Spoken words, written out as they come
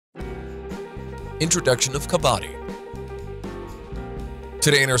Introduction of Kabaddi.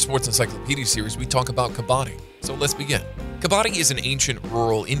 Today in our Sports Encyclopedia series, we talk about Kabaddi. So let's begin. Kabaddi is an ancient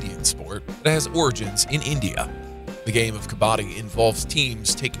rural Indian sport that has origins in India. The game of Kabaddi involves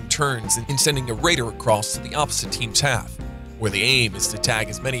teams taking turns in sending a raider across to the opposite team's half, where the aim is to tag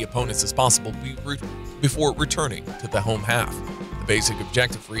as many opponents as possible before returning to the home half. The basic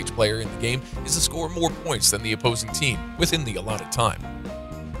objective for each player in the game is to score more points than the opposing team within the allotted time.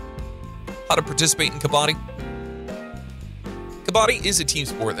 How to participate in Kabaddi? Kabaddi is a team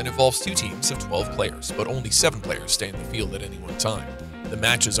sport that involves two teams of 12 players, but only 7 players stay in the field at any one time. The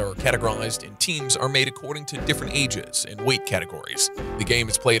matches are categorized and teams are made according to different ages and weight categories. The game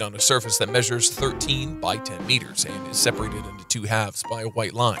is played on a surface that measures 13 by 10 meters and is separated into 2 halves by a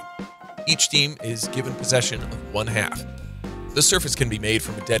white line. Each team is given possession of one half. The surface can be made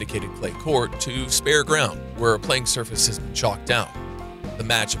from a dedicated clay court to spare ground, where a playing surface has been chalked down. The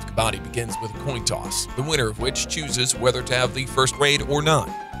match of Kabaddi begins with a coin toss, the winner of which chooses whether to have the first raid or not.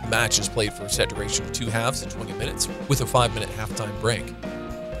 The match is played for a set duration of 2 halves of 20 minutes, with a 5-minute halftime break.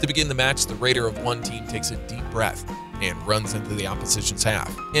 To begin the match, the raider of one team takes a deep breath and runs into the opposition's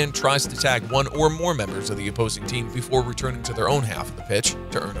half, and tries to tag one or more members of the opposing team before returning to their own half of the pitch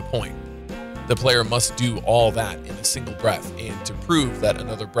to earn a point. The player must do all that in a single breath, and to prove that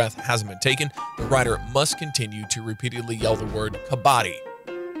another breath hasn't been taken, the rider must continue to repeatedly yell the word Kabaddi.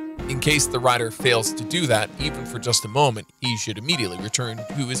 In case the rider fails to do that, even for just a moment, he should immediately return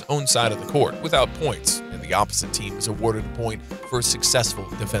to his own side of the court without points, and the opposite team is awarded a point for a successful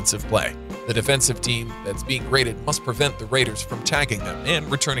defensive play. The defensive team that's being raided must prevent the raiders from tagging them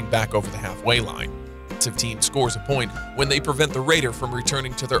and returning back over the halfway line. The defensive team scores a point when they prevent the raider from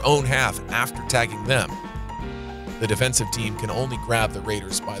returning to their own half after tagging them. The defensive team can only grab the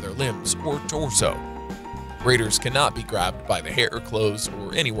raiders by their limbs or torso. Raiders cannot be grabbed by the hair, clothes,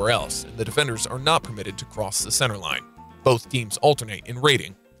 or anywhere else, and the defenders are not permitted to cross the center line. Both teams alternate in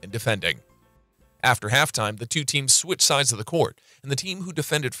raiding and defending. After halftime, the two teams switch sides of the court, and the team who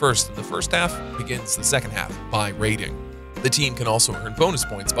defended first in the first half begins the second half by raiding. The team can also earn bonus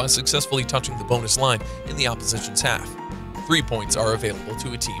points by successfully touching the bonus line in the opposition's half. 3 points are available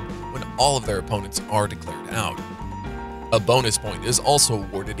to a team when all of their opponents are declared out. A bonus point is also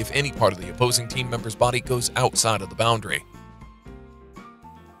awarded if any part of the opposing team member's body goes outside of the boundary.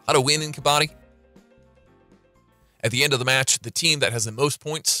 How to win in Kabaddi? At the end of the match, the team that has the most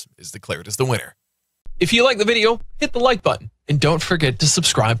points is declared as the winner. If you like the video, hit the like button, and don't forget to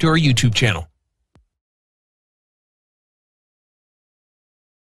subscribe to our YouTube channel.